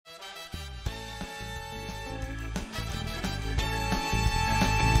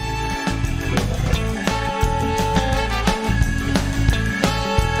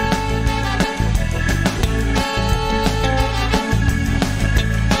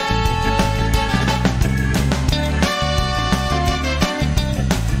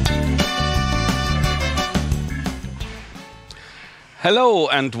Hello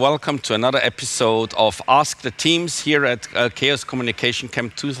and welcome to another episode of Ask the Teams here at Chaos Communication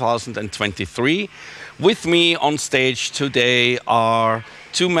Camp 2023. With me on stage today are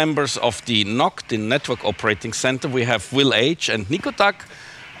two members of the NOC, the Network Operating Center. We have Will H. and Nico Tak,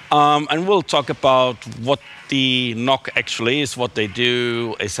 and we'll talk about what the NOC actually is, what they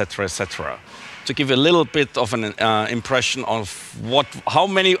do, etc., etc. To give a little bit of an impression of how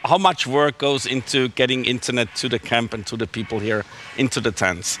much work goes into getting internet to the camp and to the people here into the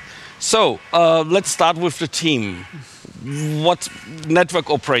tents. So let's start with the team. What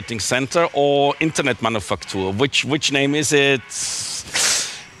Network Operating Center or Internet-Manufakur? Which name is it?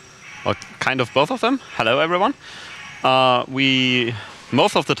 Well, kind of both of them. Hello, everyone. We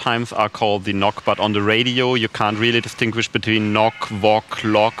most of the times are called the NOC, but on the radio you can't really distinguish between NOC, VOC,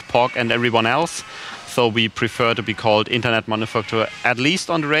 LOC, POC, and everyone else. So we prefer to be called Internet-Manufakur, at least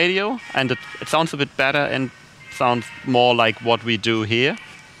on the radio, and it sounds a bit better and sounds more like what we do here.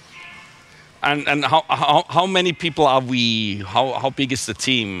 And how many people are we? How big is the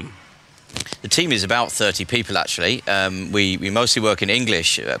team? The team is about 30 people, actually. We mostly work in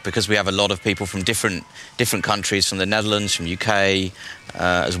English because we have a lot of people from different countries, from the Netherlands, from UK,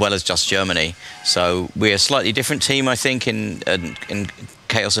 as well as just Germany. So we're a slightly different team, I think, in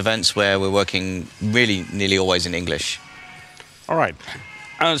Chaos events where we're working really nearly always in English. All right.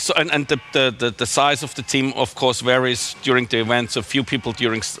 So the size of the team, of course, varies during the event. So a few people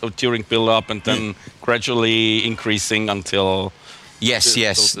during build-up and then gradually increasing until... Yes.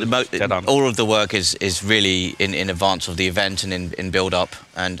 All of the work is really in advance of the event and in build-up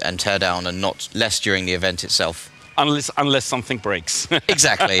and teardown, and not less during the event itself. Unless something breaks.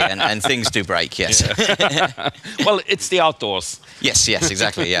 Exactly, and things do break, yes. Yeah. Well, it's the outdoors. Yes,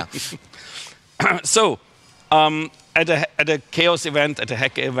 exactly, yeah. So, at a Chaos event, at a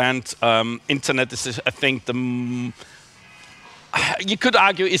hacker event, internet is, I think, you could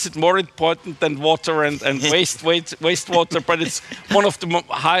argue, is it more important than water and wastewater? But it's one of the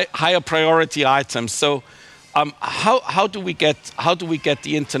higher priority items. So, how do we get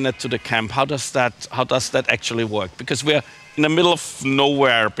the internet to the camp? How does that actually work? Because we're in the middle of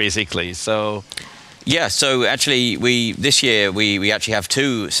nowhere, basically. So. Yeah, so actually this year we actually have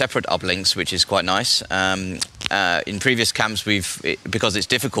two separate uplinks, which is quite nice. In previous camps, because it's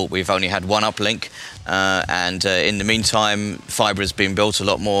difficult, we've only had one uplink, and in the meantime, fibre has been built a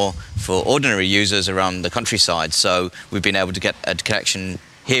lot more for ordinary users around the countryside. So we've been able to get a connection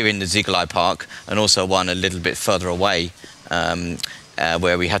here in the Leyer Park, and also one a little bit further away,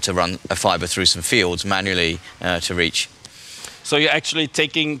 where we had to run a fibre through some fields manually to reach. So you're actually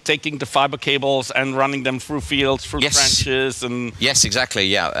taking the fiber cables and running them through fields, through trenches, and yes, exactly.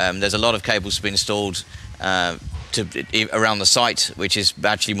 Yeah, there's a lot of cables to be installed around the site, which is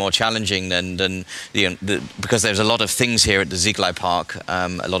actually more challenging than because there's a lot of things here at the Leyer Park,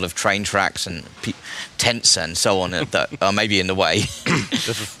 a lot of train tracks and tents and so on that are maybe in the way.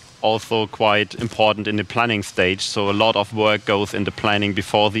 This is also quite important in the planning stage. So a lot of work goes into planning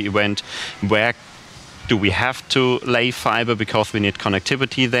before the event. Where do we have to lay fiber because we need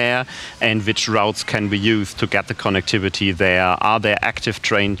connectivity there, and which routes can we use to get the connectivity there? Are there active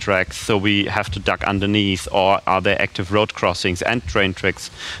train tracks so we have to dug underneath, or are there active road crossings and train tracks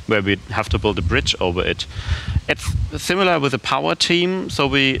where we have to build a bridge over it? It's similar with the power team, so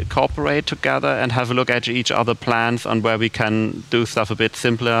we cooperate together and have a look at each other plans on where we can do stuff a bit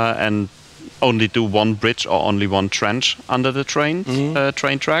simpler and only do one bridge or only one trench under the train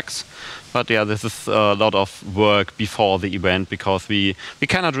tracks. But yeah, this is a lot of work before the event because we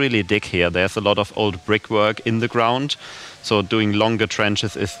cannot really dig here. There's a lot of old brickwork in the ground, so doing longer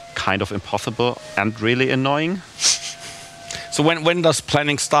trenches is kind of impossible and really annoying. So when does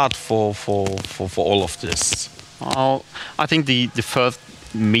planning start for all of this? I think the first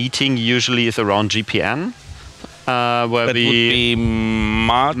meeting usually is around GPN. Where that would be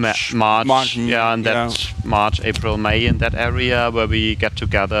March, yeah, and that's March, April, May in that area where we get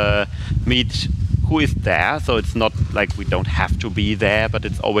together, meet who is there. So it's not like we don't have to be there, but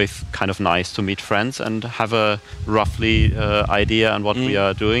it's always kind of nice to meet friends and have a roughly idea on what we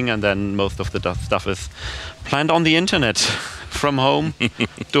are doing. And then most of the stuff is planned on the internet from home,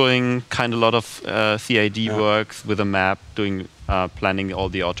 doing kind of a lot of CAD works with a map, doing planning all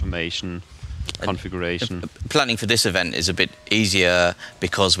the automation. Configuration. Planning for this event is a bit easier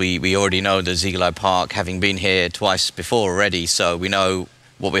because we already know the Leyer Park, having been here twice before already, so we know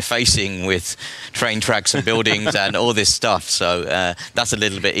what we're facing with train tracks and buildings and all this stuff. So that's a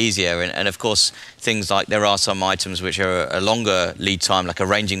little bit easier. And of course, things like there are some items which are a longer lead time, like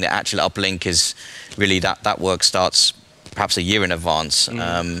arranging the actual uplink is really that work starts perhaps a year in advance,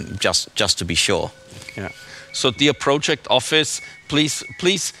 just to be sure. Yeah. So dear project office, please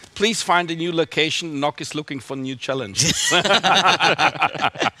find a new location. NOC is looking for new challenges.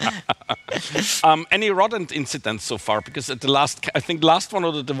 Any rodent incidents so far? Because at the last, I think last one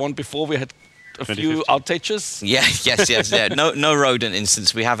or the one before, we had a few outages. Yeah, yes. Yeah. No rodent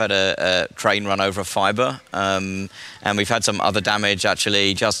instance. We have had a train run over a fiber, and we've had some other damage,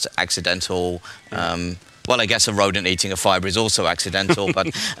 actually, just accidental. Well, I guess a rodent eating a fiber is also accidental, but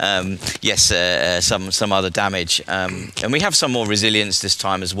yes, some other damage. And we have some more resilience this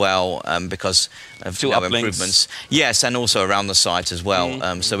time as well, because of improvements. Yes, and also around the site as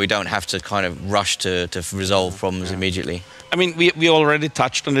well, so we don't have to kind of rush to resolve problems immediately. I mean, we already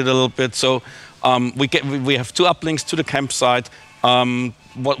touched on it a little bit. So we have 2 uplinks to the campsite.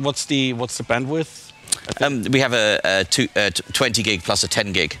 What's the bandwidth? We have a 20 gig plus a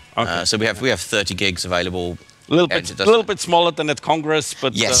 10 gig. Okay. So we have 30 gigs available. A little bit smaller than at Congress,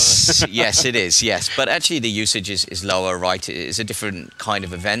 but yes, yes, it is. Yes, but actually the usage is lower, right? It's a different kind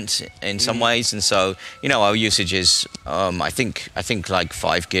of event in some ways, and so our usage is I think like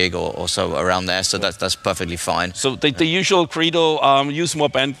 5 gig or so around there. So that's perfectly fine. So the usual credo, use more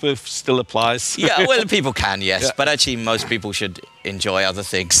bandwidth, still applies. Yeah, well, people can, yes, but actually most people should enjoy other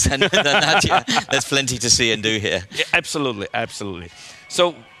things than that. Yeah. There's plenty to see and do here. Yeah, absolutely.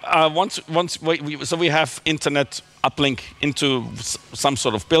 So we have internet uplink into some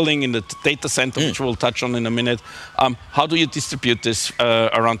sort of building in the data center, which we'll touch on in a minute. How do you distribute this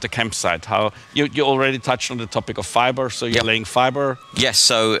around the campsite? How you already touched on the topic of fiber, so you're laying fiber. Yes,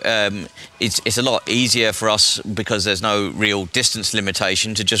 so it's a lot easier for us because there's no real distance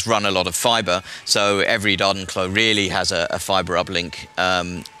limitation to just run a lot of fiber. So every Datenklo really has a fiber uplink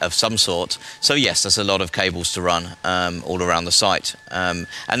of some sort. So yes, there's a lot of cables to run all around the site, and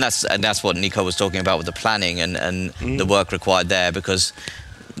that's what Nico was talking about with the planning and the work required there, because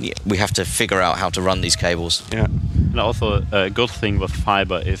we have to figure out how to run these cables. Yeah, and also a good thing with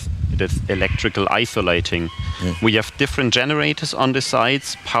fiber is it is electrical isolating. We have different generators on the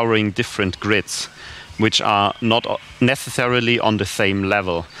sites powering different grids, which are not necessarily on the same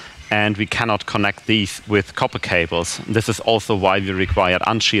level, and we cannot connect these with copper cables. This is also why we required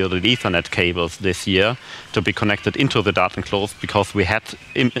unshielded Ethernet cables this year to be connected into the Datenklos, because we had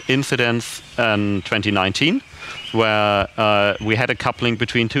incidents in 2019 where we had a coupling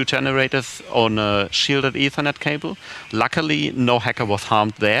between 2 generators on a shielded Ethernet cable. Luckily, no hacker was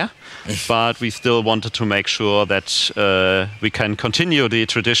harmed there, but we still wanted to make sure that we can continue the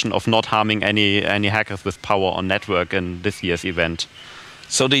tradition of not harming any hackers with power on network in this year's event.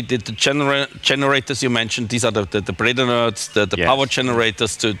 So the generators you mentioned, these are the breader nerds, the power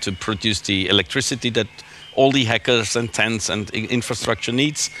generators to produce the electricity that all the hackers and tents and infrastructure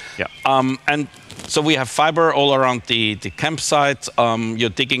needs. Yeah. And so we have fiber all around the campsite. You're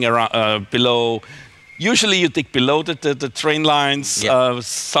digging around below. Usually you dig below the train lines. Yeah.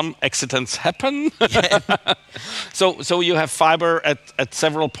 Some accidents happen. Yeah. So you have fiber at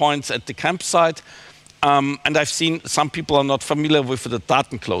several points at the campsite. And I've seen some people are not familiar with the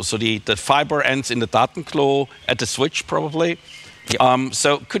Datenklo. So the fiber ends in the Datenklo at the switch, probably. Yep.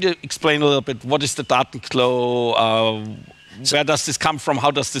 So could you explain a little bit, what is the Datenklo? Where does this come from?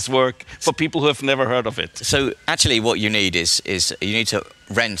 How does this work for people who have never heard of it? So actually what you need is you need to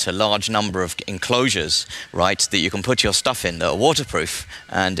rent a large number of enclosures, right, that you can put your stuff in that are waterproof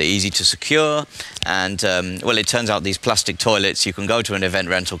and easy to secure. And well, it turns out these plastic toilets, you can go to an event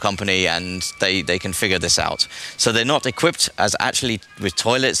rental company and they can figure this out. So they're not equipped as actually with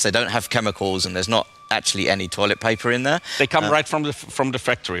toilets. They don't have chemicals, and there's not actually any toilet paper in there. They come right from the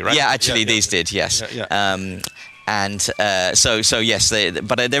factory, right? Yeah, actually these did, yes. And so yes,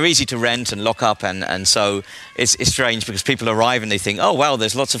 but they're easy to rent and lock up, and so it's strange because people arrive and they think, oh wow,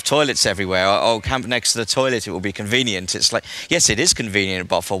 there's lots of toilets everywhere. Oh, camp next to the toilet, it will be convenient. It's like, yes, it is convenient,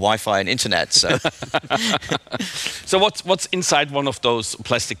 but for Wi-Fi and internet. So, so what's inside one of those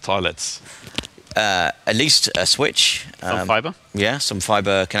plastic toilets? At least a switch. Some fiber? Yeah, some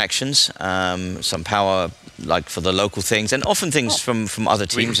fiber connections, some power, like for the local things, and often things from other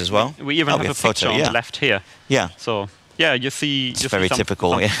teams as well. We even have a picture on the left here. Yeah. So yeah, you see very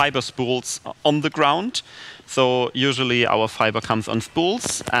typical, some fiber spools on the ground. So usually our fiber comes on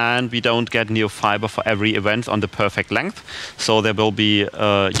spools, and we don't get new fiber for every event on the perfect length. So there will be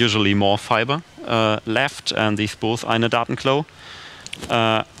usually more fiber left, and these spools are in a Datenklo.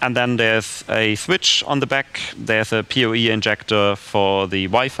 And then there's a switch on the back. There's a PoE injector for the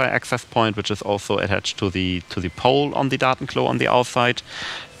Wi-Fi access point, which is also attached to the pole on the Datenklo on the outside.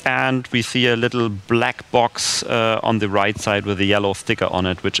 And we see a little black box on the right side with a yellow sticker on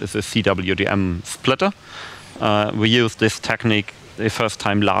it, which is a CWDM splitter. We used this technique the first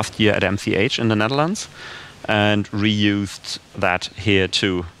time last year at MCH in the Netherlands. and reused that here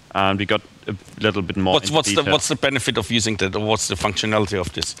too. And we got a little bit more. What's the benefit of using that, or what's the functionality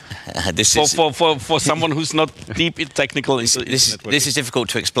of this? For someone who's not deep in technical. This is difficult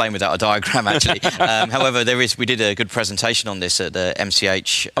to explain without a diagram, actually. However, we did a good presentation on this at the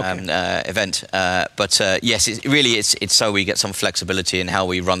MCH event. Yes, it's so we get some flexibility in how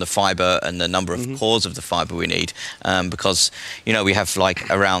we run the fiber and the number of cores of the fiber we need, because we have like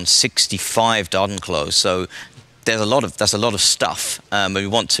around 65 Datenklos, so. That's a lot of stuff, and we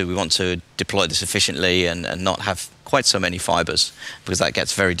want to deploy this efficiently and not have quite so many fibers, because that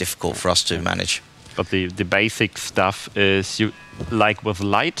gets very difficult for us to manage. But the basic stuff is, like with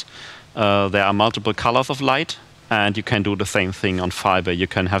light, there are multiple colors of light, and you can do the same thing on fiber. You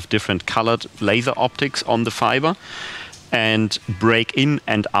can have different colored laser optics on the fiber and break in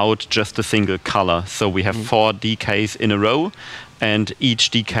and out just a single color. So we have 4 decays in a row, and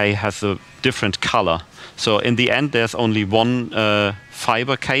each decay has a different color. So in the end, there's only one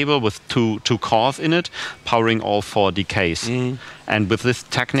fiber cable with two cores in it, powering all 4 decays. And with this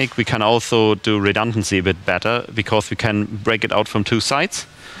technique, we can also do redundancy a bit better, because we can break it out from 2 sides.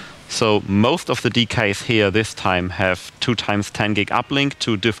 So most of the decays here this time have 2 times 10 gig uplink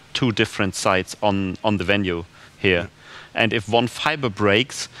to 2 different sites on the venue here. And if one fiber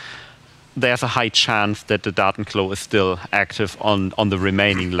breaks, there's a high chance that the Datenklo is still active on the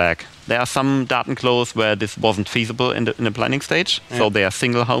remaining leg. There are some Datenklos where this wasn't feasible in the planning stage, so they are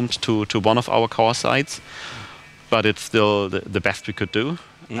single-homed to one of our core sites, but it's still the best we could do.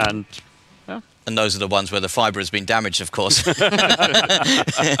 And those are the ones where the fiber has been damaged, of course. Of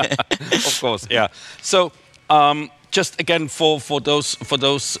course, yeah. So. Just again, for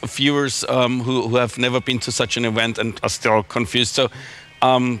those viewers who have never been to such an event and are still confused, so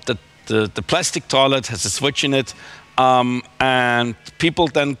the plastic toilet has a switch in it, and people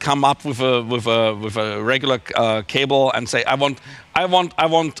then come up with a regular cable and say, I want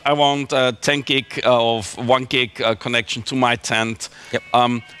 10 gig of 1 gig connection to my tent. Yep.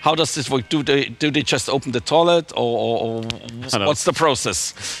 How does this work? Do they just open the toilet, or what's the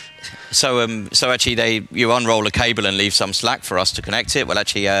process? So actually, you unroll a cable and leave some slack for us to connect it. Well,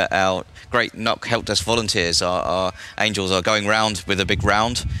 actually, our great NOC help desk volunteers, our angels, are going round with a big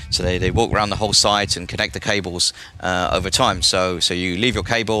round. So they walk around the whole site and connect the cables over time. So you leave your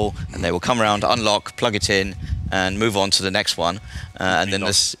cable, and they will come around, unlock, plug it in, and move on to the next one. And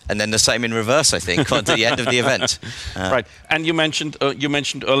then the same in reverse, I think, at the end of the event. Right. And you mentioned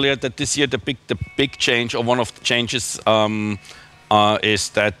earlier that this year the big change, or one of the changes, is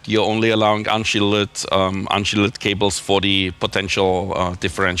that you're only allowing unshielded cables for the potential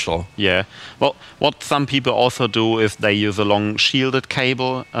differential. Yeah. Well, what some people also do is they use a long shielded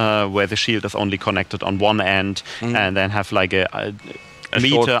cable where the shield is only connected on one end, and then have like a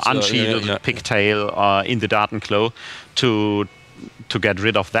meter short, unshielded pigtail in the Datenklo to get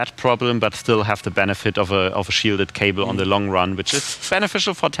rid of that problem, but still have the benefit of a shielded cable on the long run, which is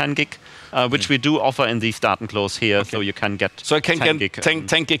beneficial for 10 gig, which we do offer in these Datenklos here. Okay. So you can get 10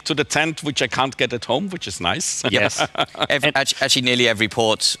 gig to the tent, which I can't get at home, which is nice. Yes. Actually, nearly every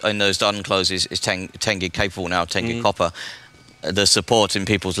port in those Datenklos is 10 gig capable now, 10 gig copper. The support in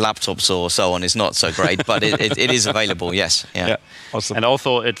people's laptops or so on is not so great, but it is available, yes. Yeah. Awesome. And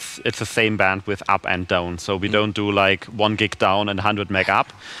also it's the same bandwidth up and down. So we don't do like 1 gig down and 100 meg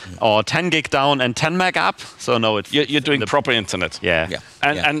up, or 10 gig down and 10 meg up. So no, you're doing proper internet. Yeah.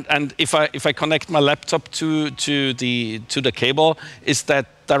 And if I connect my laptop to the cable, is that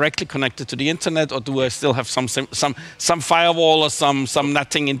directly connected to the internet, or do I still have some firewall or some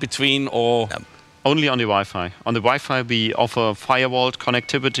netting in between, or? Only on the Wi-Fi. On the Wi-Fi, we offer firewalled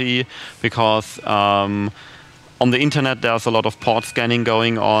connectivity, because on the internet there's a lot of port scanning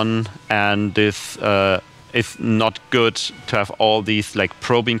going on, and this is not good to have all these like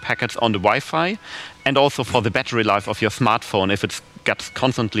probing packets on the Wi-Fi, and also for the battery life of your smartphone. If it gets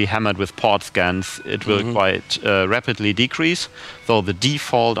constantly hammered with port scans, it will quite rapidly decrease. So the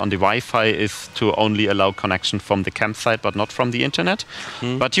default on the Wi-Fi is to only allow connection from the campsite, but not from the internet.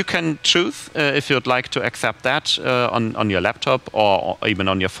 But you can choose if you'd like to accept that on your laptop or even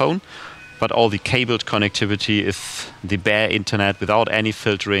on your phone. But all the cabled connectivity is the bare internet without any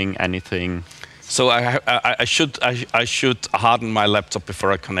filtering, anything. So I should harden my laptop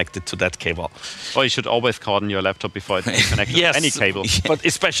before I connect it to that cable. Or you should always harden your laptop before it's connected to any cable. But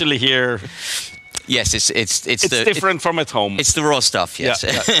especially here. Yes, it's different from at home. It's the raw stuff. Yes.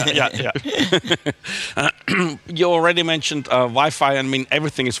 Yeah. You already mentioned Wi-Fi. I mean,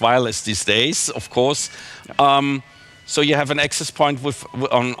 everything is wireless these days, of course. So you have an access point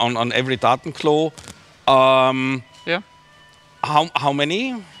on every Datenklo. How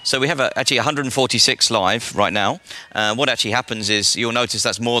many? So we have actually 146 live right now. What actually happens is you'll notice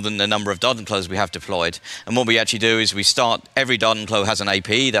that's more than the number of Datenklos we have deployed. And what we actually do is we start, every Datenklo has an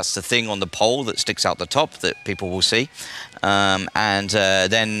AP, that's the thing on the pole that sticks out the top that people will see.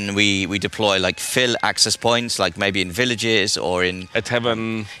 Then we deploy like fill access points, like maybe in villages or in... At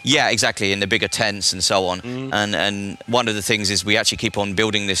heaven. Yeah, exactly, in the bigger tents and so on. And one of the things is we actually keep on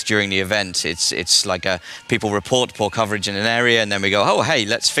building this during the event. It's like people report poor coverage in an area, and then we go, oh, hey,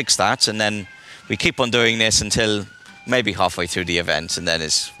 let's fix that. And then we keep on doing this until maybe halfway through the event, and then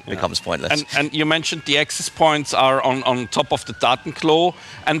it becomes pointless. And you mentioned the access points are on top of the Datenklo,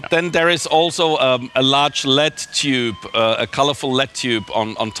 and then there is also a large LED tube, a colorful LED tube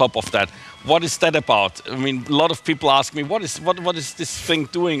on top of that. What is that about? I mean, a lot of people ask me, what is this thing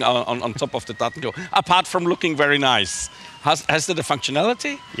doing on top of the Datenklo, apart from looking very nice? Has it a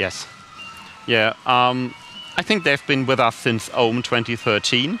functionality? Yes. Yeah. I think they've been with us since OHM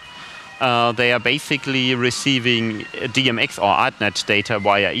 2013. They are basically receiving DMX or ArtNet data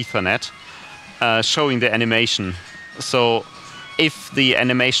via Ethernet, showing the animation. So if the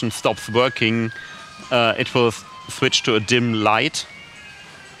animation stops working, it will switch to a dim light.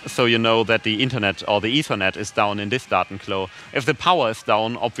 So you know that the internet or the Ethernet is down in this Datenklo. If the power is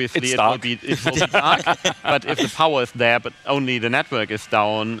down, obviously it will be dark. But if the power is there, but only the network is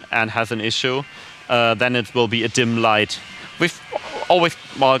down and has an issue, then it will be a dim light. We've always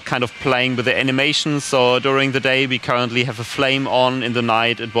kind of playing with the animations. So during the day, we currently have a flame on. In the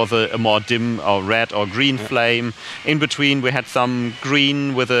night, it was a more dim or red or green flame. In between, we had some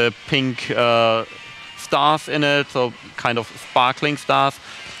green with a pink stars in it, so kind of sparkling stars,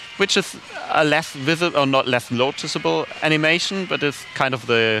 which is a less visible or not less noticeable animation, but it's kind of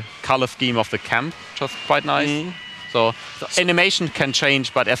the color scheme of the camp, which was quite nice. So animation can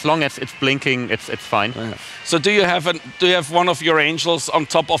change, but as long as it's blinking, it's fine. So do you have one of your angels on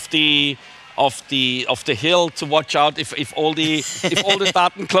top of the hill to watch out if all the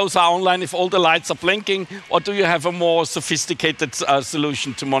Datenklos are online, if all the lights are blinking, or do you have a more sophisticated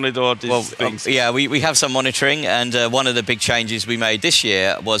solution to monitor these things? Yeah, we have some monitoring, and one of the big changes we made this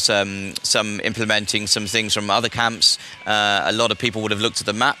year was implementing some things from other camps. A lot of people would have looked at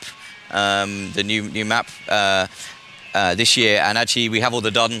the map, the new map. This year, and actually we have all the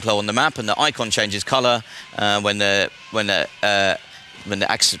Datenklo on the map, and the icon changes color when the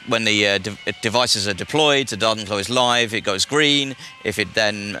devices are deployed. The Datenklo is live, it goes green. If it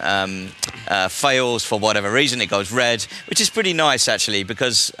then fails for whatever reason, it goes red, which is pretty nice actually,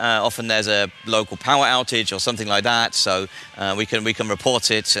 because often there's a local power outage or something like that. So we can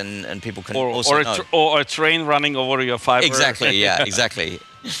report it, and people can or a train running over your fiber. Exactly. Yeah. Exactly.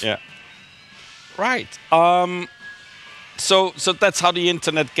 Yeah. Right. So that's how the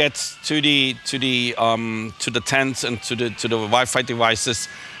internet gets to the tents and to the Wi-Fi devices.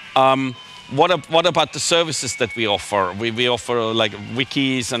 What about the services that we offer? We offer like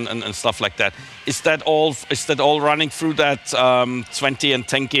wikis and stuff like that. Is that all running through that 20 and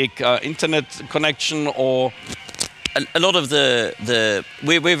 10 gig internet connection, or? A lot of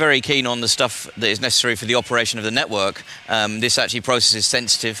we're very keen on the stuff that is necessary for the operation of the network. This actually processes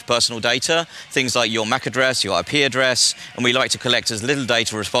sensitive personal data, things like your MAC address, your IP address, and we like to collect as little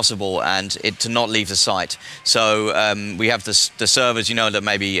data as possible and it to not leave the site. So we have the servers, that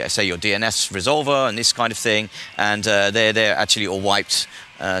maybe say your DNS resolver and this kind of thing, and they're actually all wiped.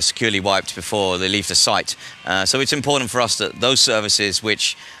 Securely wiped before they leave the site. So it's important for us that those services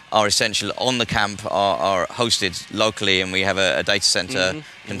which are essential on the camp are hosted locally, and we have a data center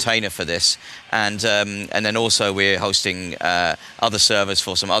container for this. And then also we're hosting other servers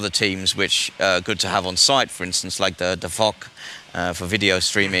for some other teams which are good to have on site, for instance, like the FOC for video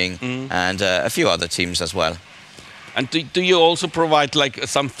streaming, and a few other teams as well. And do you also provide like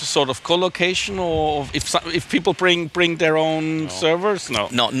some sort of co-location, or if people bring their own servers? No,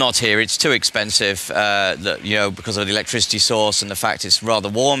 not here. It's too expensive, because of the electricity source and the fact it's rather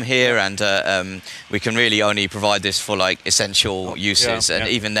warm here, and we can really only provide this for like essential uses, and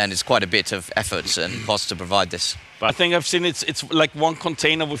even then it's quite a bit of effort and cost to provide this. I think I've seen it's like one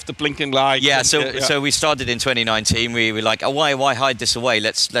container with the blinking light. Yeah, so we started in 2019. We were like, oh, why hide this away?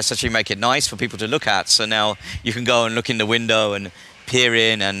 Let's actually make it nice for people to look at. So now you can go and look in the window and peer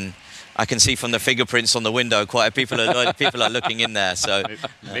in, and I can see from the fingerprints on the window quite a people are looking in there. So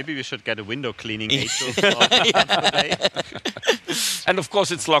maybe we should get a window cleaning agent. And of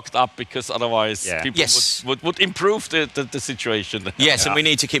course it's locked up, because otherwise people would improve the situation. Yes, and we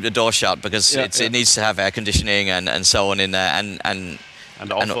need to keep the door shut, because it needs to have air conditioning and so on in there, and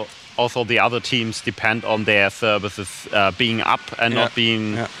also the other teams depend on their services being up and not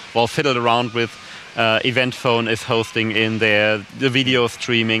being fiddled around with. Event phone is hosting in there. The video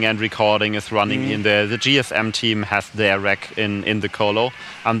streaming and recording is running in there. The GSM team has their rack in the colo.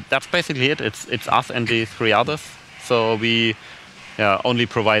 That's basically it. It's us and the 3 others. So we only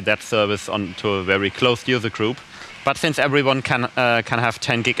provide that service to a very close user group. But since everyone can have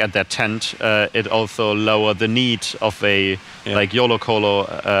 10 gig at their tent, it also lowered the need of a like YOLO colo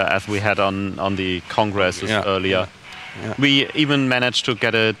as we had on the congresses earlier. Yeah. We even managed to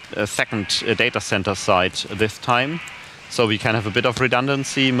get a second data center site this time, so we can have a bit of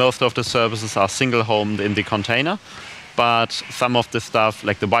redundancy. Most of the services are single-homed in the container, but some of the stuff,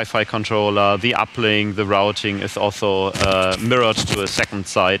 like the Wi-Fi controller, the uplink, the routing, is also mirrored to a second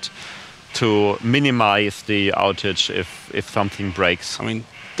site to minimize the outage if something breaks. I mean,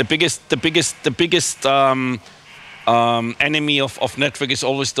 the biggest enemy of network is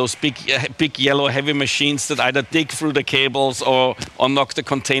always those big yellow heavy machines that either dig through the cables or knock the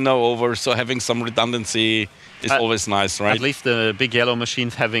container over. So having some redundancy is always nice, right? At least the big yellow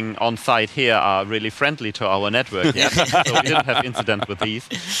machines having on site here are really friendly to our network. So we didn't have incident with these.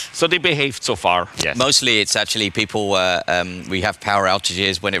 So they behaved so far. Yes. Mostly it's actually people. We have power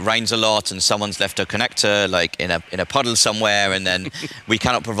outages when it rains a lot and someone's left a connector like in a puddle somewhere, and then we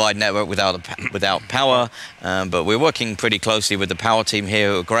cannot provide network without power. But we're working pretty closely with the power team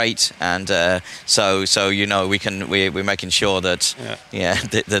here, who are great, and so you know we're making sure that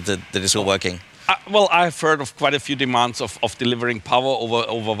that it's all working. Well, I've heard of quite a few demands of delivering power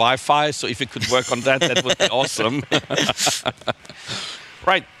over Wi-Fi, so if it could work on that would be awesome.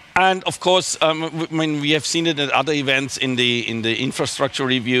 Right, and of course, we have seen it at other events in the infrastructure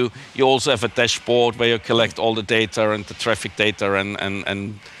review. You also have a dashboard where you collect all the data and the traffic data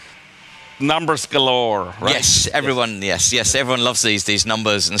and numbers galore, right? Yes, everyone. Yes. Everyone loves these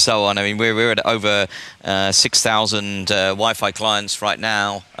numbers and so on. I mean, we're at over 6,000 Wi-Fi clients right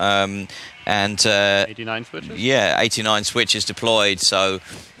now. And 89 switches? Yeah, 89 switches deployed, so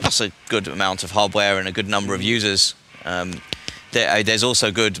that's a good amount of hardware and a good number of users. There's also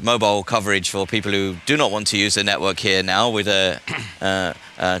good mobile coverage for people who do not want to use the network here now, with a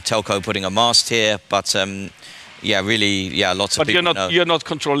telco putting a mast here, but lots of people. But you're not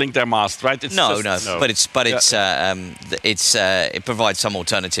controlling their mast, right? It's no. It provides some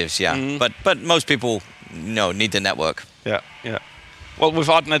alternatives, But most people need the network. Yeah. Well,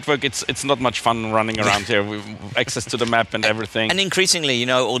 without network, it's not much fun running around here with access to the map and everything. And increasingly,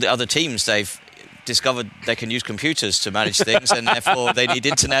 all the other teams, they've discovered they can use computers to manage things, and therefore they need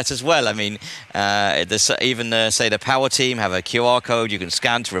internet as well. I mean, say the power team have a QR code you can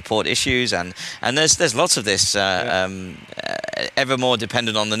scan to report issues, and there's lots of this ever more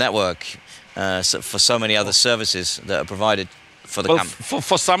dependent on the network for so many other services that are provided.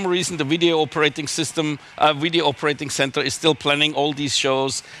 For some reason, the video operating center is still planning all these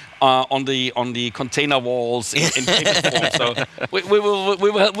shows on the container walls in cable form. So we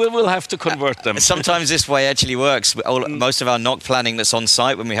will have to convert them. Sometimes this way actually works. Most of our NOC planning that's on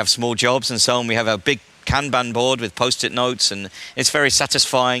site when we have small jobs and so on, we have a big Kanban board with post-it notes, and it's very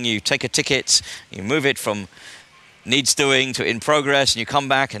satisfying. You take a ticket, you move it from needs doing to in progress, and you come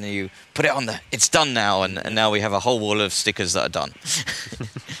back and you put it on it's done now, and now we have a whole wall of stickers that are done.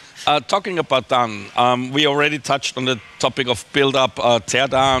 Talking about done, we already touched on the topic of build up, tear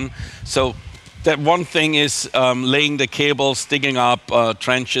down. So that one thing is laying the cables, digging up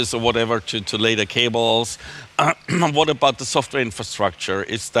trenches or whatever to lay the cables. What about the software infrastructure?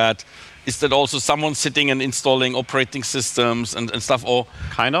 Is that also someone sitting and installing operating systems and stuff? Or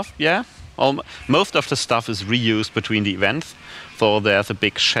kind of, yeah. Most of the stuff is reused between the events, so there's a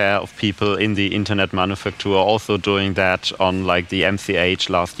big share of people in the Internet-Manufakur also doing that on like the MCH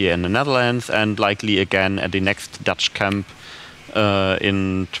last year in the Netherlands, and likely again at the next Dutch camp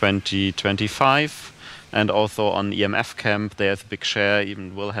in 2025. And also on EMF camp, there's a big share.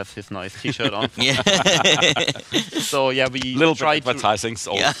 Even Will has his nice T-shirt on. So we try to advertising.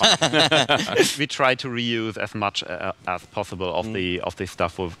 we try to reuse as much as possible of the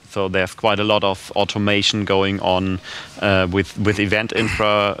stuff. So there's quite a lot of automation going on with event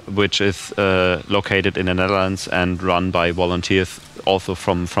infra, which is located in the Netherlands and run by volunteers, also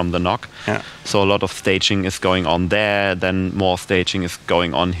from the NOC. Yeah. So a lot of staging is going on there. Then more staging is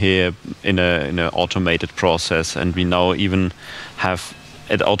going on here in a automated process, and we now even have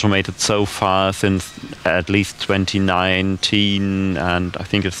it automated so far since at least 2019, and I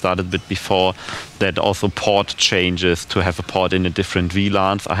think it started a bit before, that also port changes to have a port in a different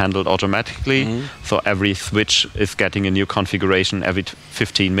VLANs are handled automatically. So every switch is getting a new configuration every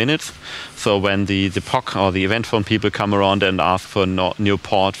 15 minutes. So when the POC or the event phone people come around and ask for a new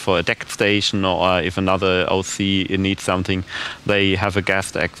port for a DECT station, or if another OC needs something, they have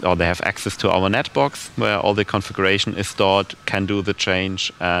they have access to our netbox where all the configuration is stored, can do the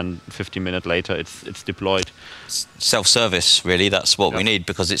change, and 15 minutes later it's deployed. Self-service, really, that's what we need,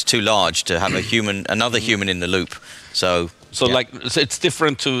 because it's too large to have another human in the loop. So it's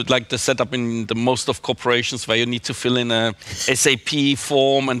different to like the setup in the most of corporations where you need to fill in a SAP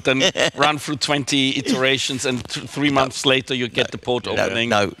form and then run through 20 iterations, and 3 months later you get the port opening.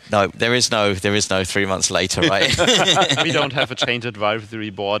 No, there is no 3 months later, right? We don't have a change advisory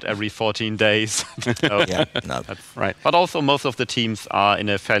board every 14 days. No. That's right. But also most of the teams are in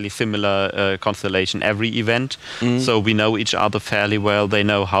a fairly similar constellation every event. So we know each other fairly well. They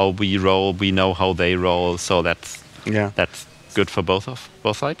know how we roll, we know how they roll. So that's good for both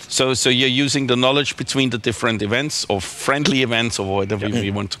sides. So you're using the knowledge between the different events, or friendly events, or whatever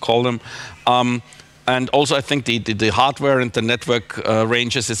you want to call them. And also, I think the hardware and the network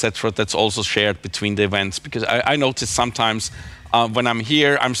ranges, etc., that's also shared between the events. Because I notice sometimes when I'm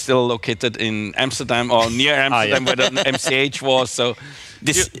here, I'm still located in Amsterdam or near Amsterdam, where the MCH was. So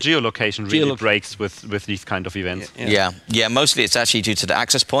this geolocation really breaks with these kind of events. Yeah. Mostly it's actually due to the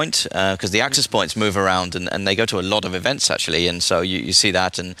access point, because the access points move around and they go to a lot of events actually, and so you see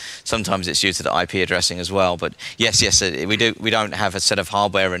that, and sometimes it's due to the IP addressing as well. But yes, we don't have a set of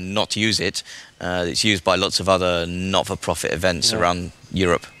hardware and not use it. It's used by lots of other not-for-profit events around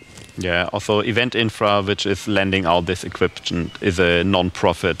Europe. Yeah, also Event Infra, which is lending out this equipment, is a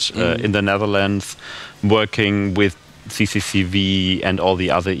non-profit in the Netherlands, working with CCCV and all the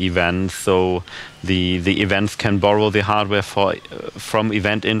other events. So the events can borrow the hardware from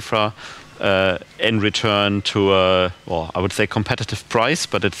Event Infra in return to a, I would say competitive price,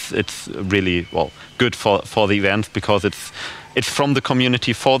 but it's really good for the events, because it's from the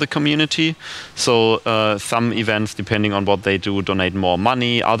community for the community. So some events, depending on what they do, donate more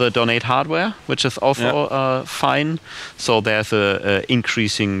money. Other donate hardware, which is also fine. So there's a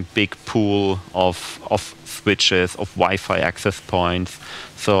increasing big pool of switches, of Wi-Fi access points.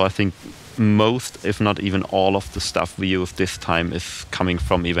 So I think most, if not even all, of the stuff we use this time is coming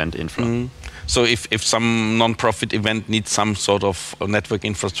from Event Infra. So if some non-profit event needs some sort of network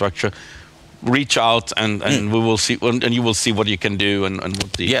infrastructure, reach out and we will see, and you will see what you can do and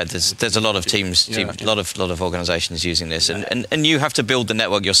what the there's a lot of teams, a lot of organizations using this, and you have to build the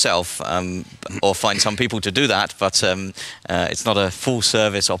network yourself, or find some people to do that, but it's not a full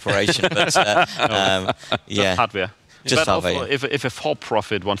service operation. But just hardware. But also, if a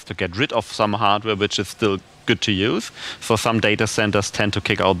for-profit wants to get rid of some hardware which is still good to use, so some data centers tend to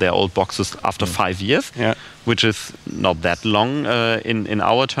kick out their old boxes after 5 years, which is not that long in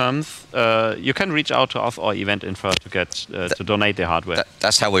our terms. You can reach out to us or Event Infra to get to donate their hardware.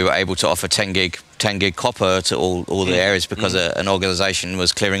 That's how we were able to offer 10 gig copper to all the areas, because an organization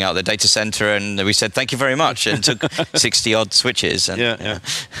was clearing out the data center, and we said thank you very much, and took 60 odd switches. And,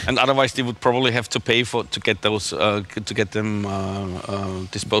 and otherwise they would probably have to pay to get those to get them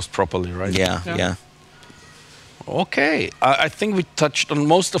disposed properly, right? Yeah. Okay, I think we touched on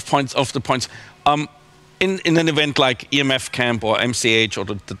most of the points. In an event like EMF Camp or MCH or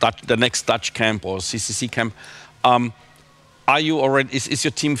the next Dutch camp or CCC camp, are you already? Is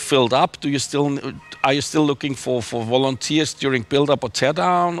your team filled up? Are you still looking for volunteers during build up or tear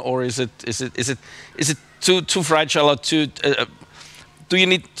down, or is it too fragile or too? Do you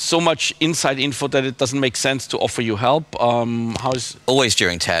need so much inside info that it doesn't make sense to offer you help? Always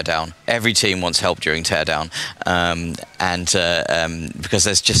during teardown. Every team wants help during teardown, because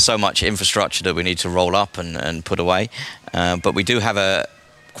there's just so much infrastructure that we need to roll up and put away. But we do have a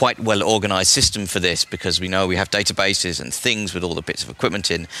quite well-organized system for this, because we know we have databases and things with all the bits of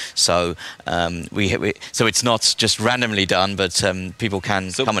equipment in. So so it's not just randomly done, but people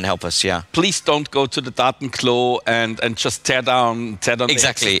can come and help us. Yeah. Please don't go to the Datenklo and just tear down exactly the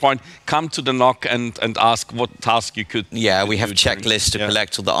access point. Come to the NOC and ask what task you could. Yeah, we have checklists to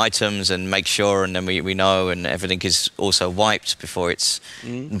collect all the items and make sure, and then we know, and everything is also wiped before it's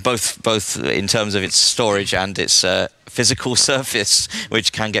both in terms of its storage and its physical surface,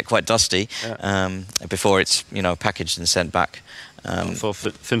 which can get quite dusty before it's packaged and sent back. So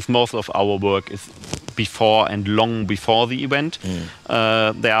since most of our work is before and long before the event,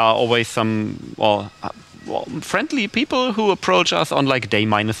 there are always some friendly people who approach us on like day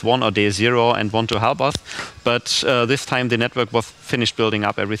 -1 or day 0 and want to help us. But this time the network was finished building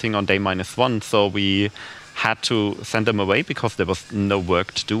up everything on day -1, so we had to send them away because there was no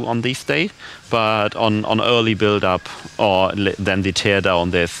work to do on this day. But on early build-up or then the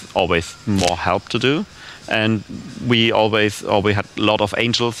teardown, there's always more help to do. And we had a lot of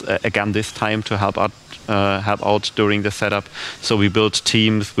angels again this time to help out during the setup. So we built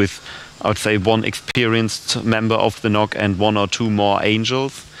teams with, I would say, one experienced member of the NOC and one or two more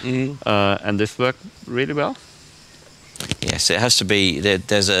angels, and this worked really well. Yes, it has to be.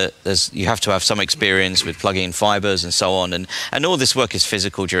 You have to have some experience with plugging in fibers and so on, and all this work is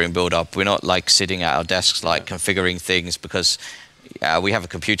physical during build-up. We're not like sitting at our desks like configuring things because. We have a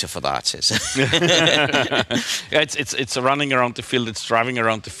computer for that. It's running around the field. It's driving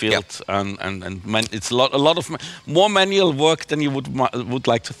around the field, and it's a lot of more manual work than you would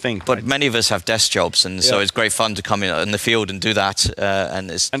like to think. But many of us have desk jobs, and so it's great fun to come in the field and do that.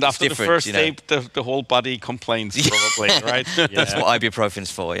 And after the first day, the whole body complains probably, right? That's what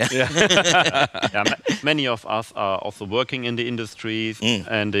ibuprofen's for. Many of us are also working in the industries,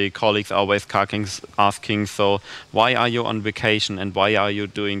 and the colleagues are always asking, so why are you on vacation? And why are you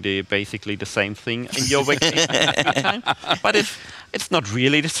doing basically the same thing in your vacation time? But it's not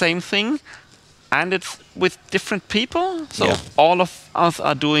really the same thing, and it's with different people. So all of us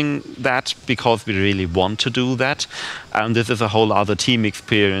are doing that because we really want to do that, and this is a whole other team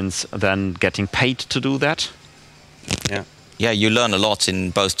experience than getting paid to do that. Yeah, you learn a lot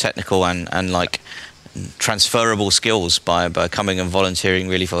in both technical and like transferable skills by coming and volunteering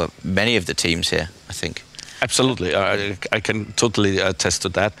really for many of the teams here, I think. Absolutely, I can totally attest to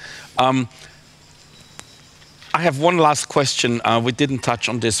that. I have one last question. We didn't touch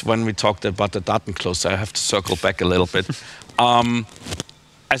on this when we talked about the Datenklos. I have to circle back a little bit.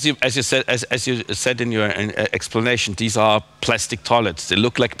 As you said in your explanation, these are plastic toilets. They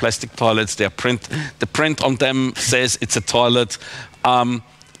look like plastic toilets. The print on them says it's a toilet.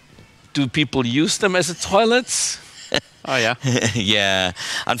 Do people use them as a toilet? Oh, yeah. Yeah.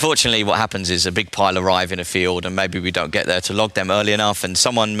 Unfortunately, what happens is a big pile arrive in a field and maybe we don't get there to log them early enough, and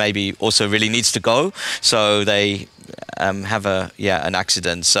someone maybe also really needs to go, so they have an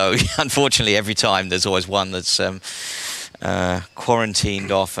accident. So unfortunately, every time there's always one that's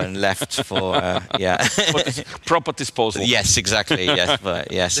quarantined off and left for proper disposal. Yes, exactly. Yes,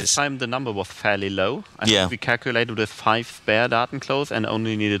 but yes. This time the number was fairly low. I think we calculated with 5 spare Datenklos and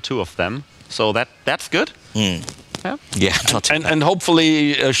only needed 2 of them. So that's good. Yeah, and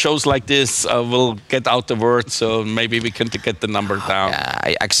hopefully shows like this will get out the word, so maybe we can get the number down.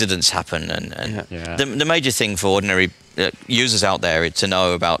 Accidents happen, and the major thing for ordinary users out there to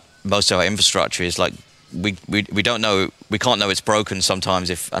know about most of our infrastructure is like we don't know, we can't know it's broken sometimes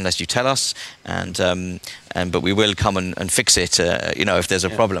unless you tell us, but we will come and fix it, if there's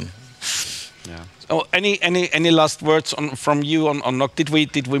a problem. Yeah. Oh, any last words from you on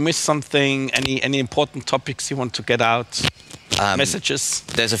NOC? Did we miss something? Any important topics you want to get out? Messages?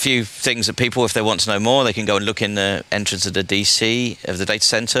 There's a few things that people, if they want to know more, they can go and look in the entrance of the DC of the data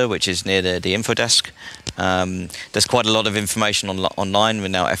center, which is near the info desk. There's quite a lot of information online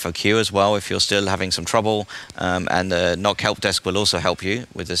with now FAQ as well, if you're still having some trouble. And the NOC help desk will also help you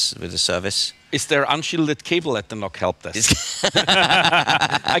with the service. Is there unshielded cable at the NOC help desk?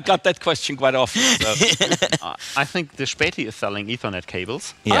 I got that question quite often. So. I think the Späti is selling Ethernet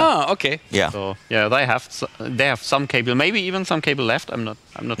cables. Yeah. Ah, okay. Yeah. So they have some cable, maybe even some cable left. I'm not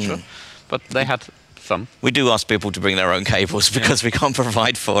sure, but they had some. We do ask people to bring their own cables because we can't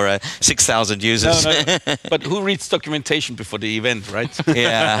provide for 6,000 users. No. But who reads documentation before the event, right?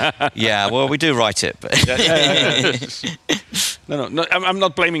 Yeah. Well, we do write it. But No. I'm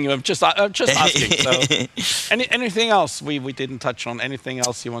not blaming you. I'm just asking. So, anything else we didn't touch on? Anything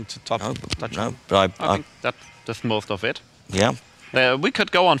else you want to touch on? No, but I think that's most of it. Yeah. We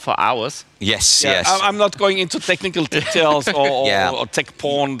could go on for hours. Yes. I'm not going into technical details or tech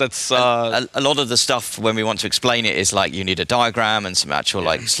porn. That's a lot of the stuff when we want to explain it is like you need a diagram and some actual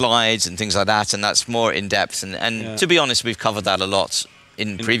like slides and things like that, and that's more in depth. And to be honest, we've covered that a lot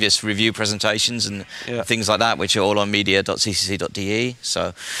in previous review presentations and things like that, which are all on media.ccc.de.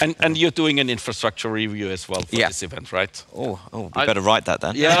 So and you're doing an infrastructure review as well for this event, right? Oh, we better write that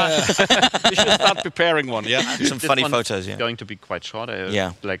then. Yeah, we should start preparing one. Yeah, some funny photos. Yeah, going to be quite short.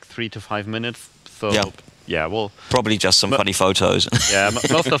 Like 3 to 5 minutes. So well, probably just some funny photos.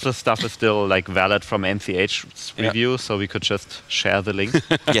 Most of the stuff is still like valid from NCH's review, so we could just share the link.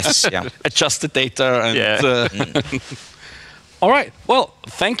 Yes, adjust the data and. All right. Well,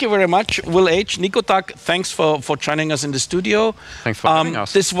 thank you very much, Will H. Nico Tak, thanks for joining us in the studio. Thanks for having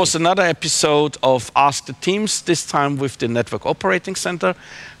us. This was another episode of Ask the Teams, this time with the Network Operating Center.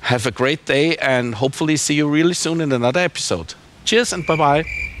 Have a great day and hopefully see you really soon in another episode. Cheers and bye-bye.